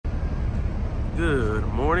Good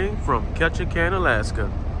morning from Ketchikan, Alaska.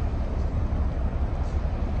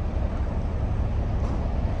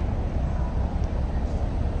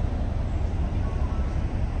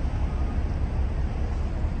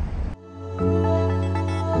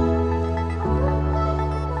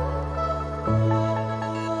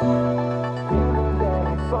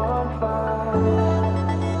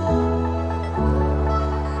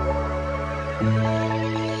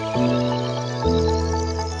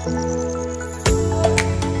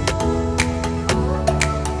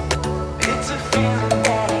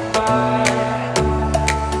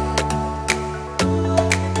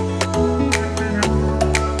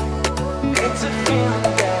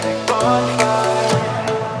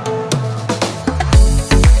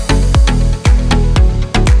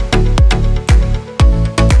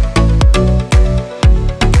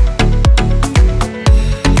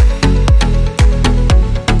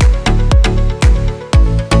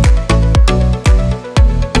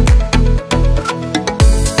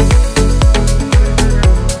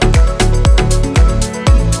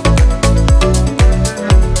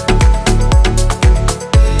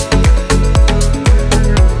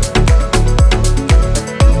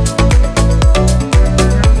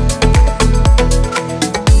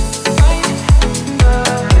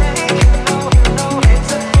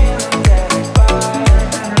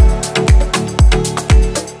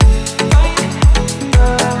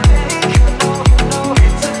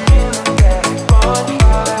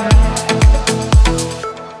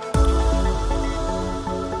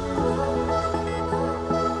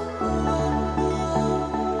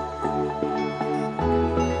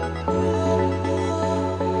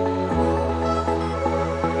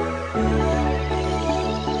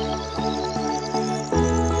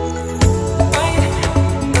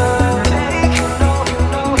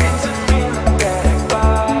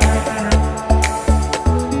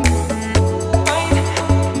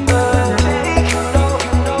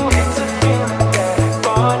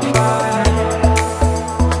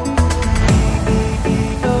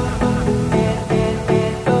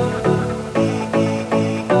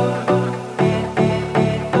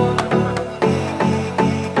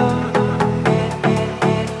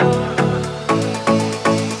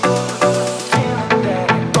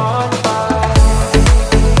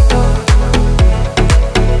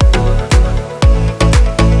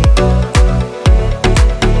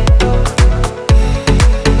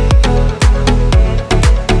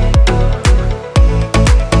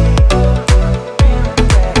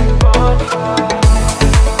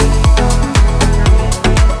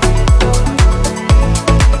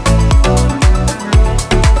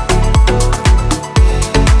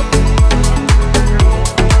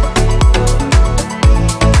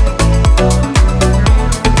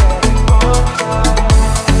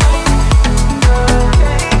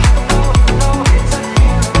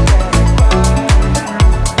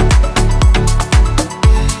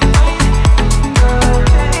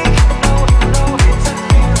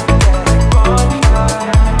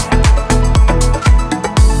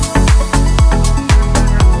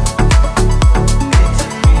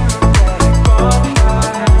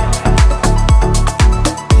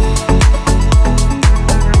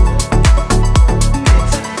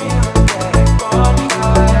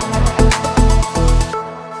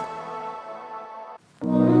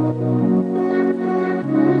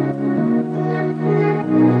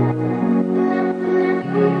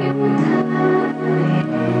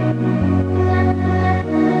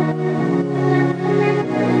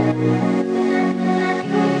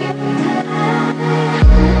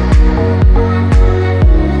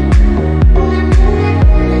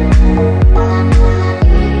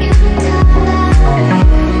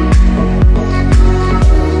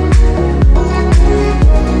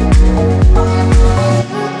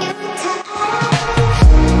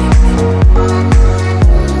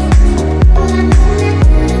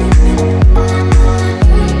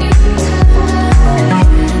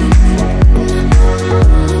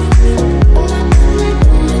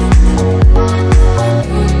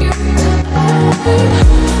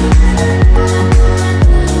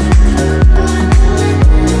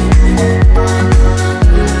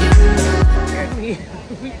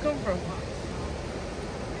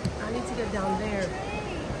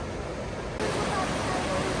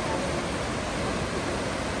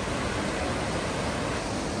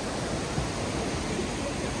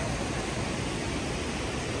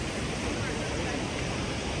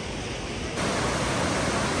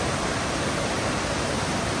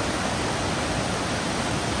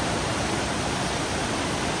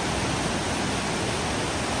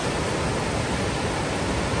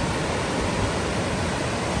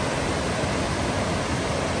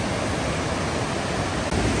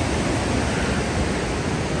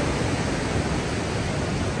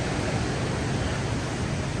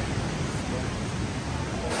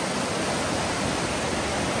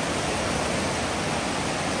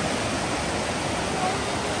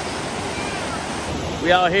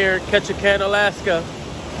 We out here in Ketchikan, Alaska.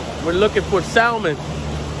 We're looking for salmon.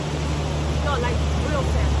 No, like real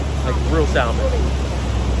salmon. Like real salmon.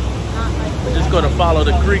 Not like We're just gonna follow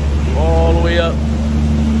the creek all the way up.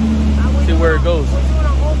 See where it goes. We're doing a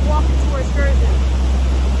whole walking tour excursion.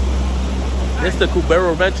 This is the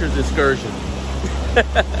Cubero Ventures excursion.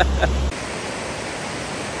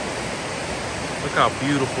 Look how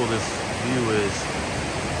beautiful this view is.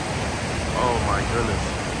 Oh my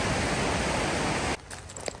goodness.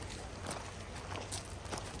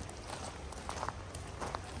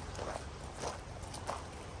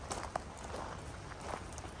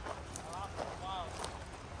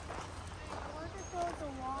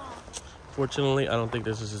 Fortunately, I don't think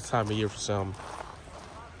this is the time of year for salmon.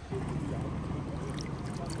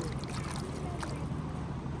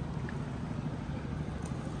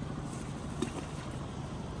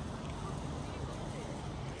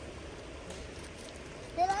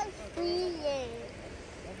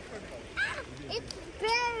 It's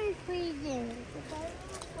very freezing.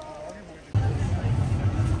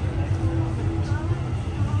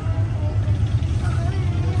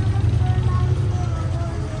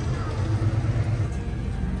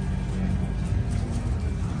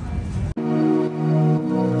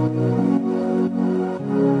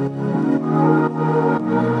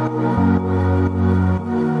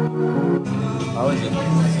 How is it?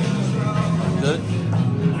 Good?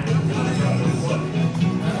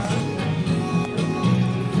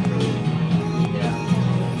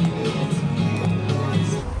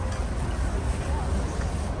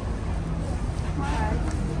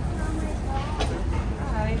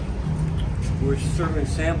 We're serving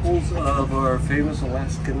samples of our famous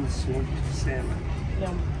Alaskan smoked salmon.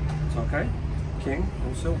 Yum. It's okay? King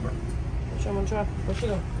and silver. Which one try? What you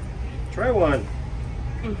go? Try one.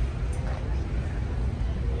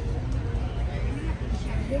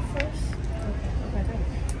 Here first.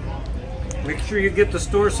 Okay. Make sure you get the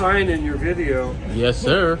store sign in your video. Yes,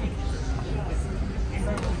 sir.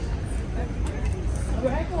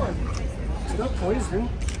 Try one. It's not poison.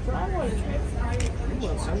 Try one. You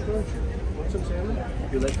want some, don't you? Want some salmon?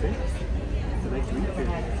 You like fish? You like to eat fish? I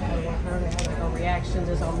heard it had a reaction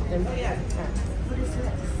to something. Yeah.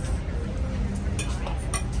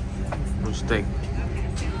 What you think?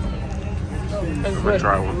 That's I'm gonna good.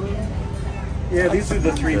 try one. Yeah, these are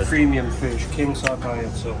the three premium fish: king, sockeye,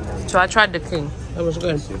 and silver. So I tried the king. That was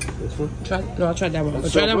good. This one? No, I tried that one. I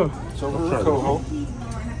tried that one. Silver or coho.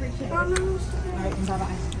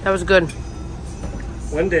 That was good.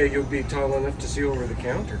 One day you'll be tall enough to see over the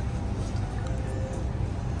counter.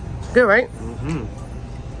 Good, right?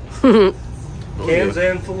 Cans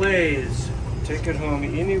and fillets. Take it home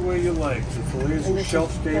any way you like. The fillets And are this is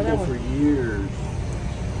shelf stable that for one. years.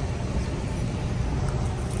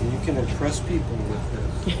 And you can impress people with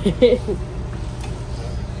this.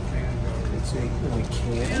 It's in a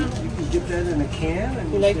can. You can get that in a can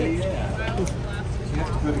and You like say, it? yeah. You have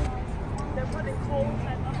to put it.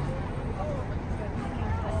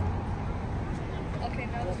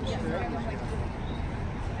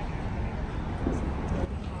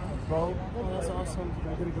 Oh, that's awesome.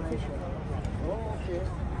 Oh, okay.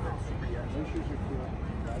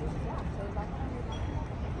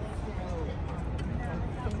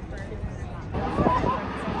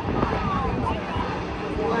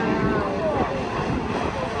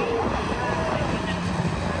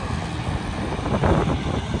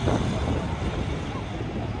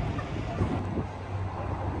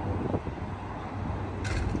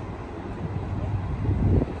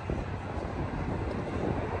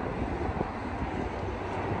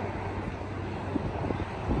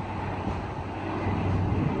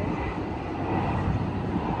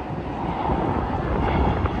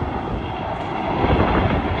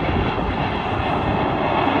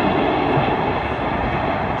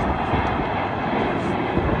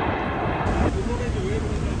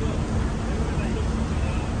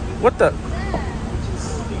 What the?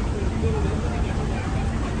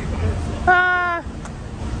 Ah!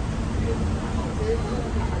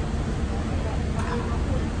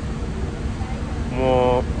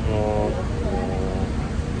 Womp, womp, womp.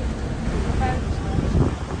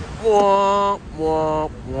 Womp,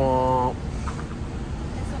 womp, womp.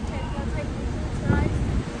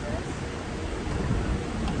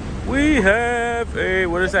 We have a,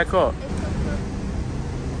 what is that called?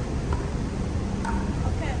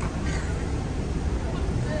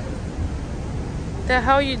 The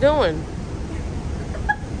hell you doing?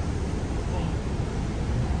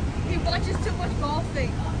 He watches too much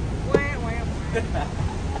golfing. Wah, wah, wah.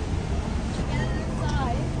 Get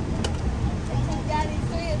inside. It took Daddy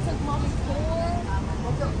 3, it took Mommy 4.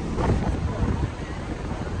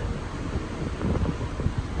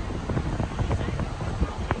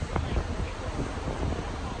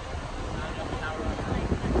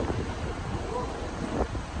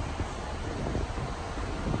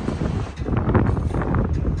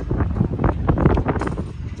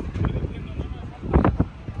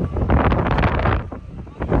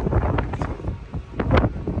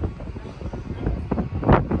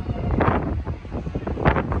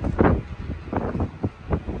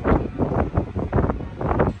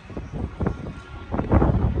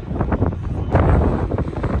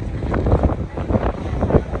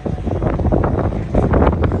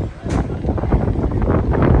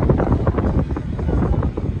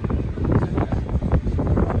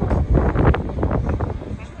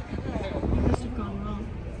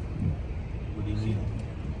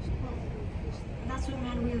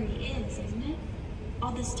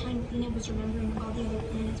 this time, Lena was remembering all the other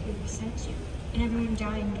planets we were sent to, and everyone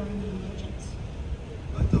dying during the emergence.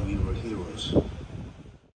 I thought we were heroes.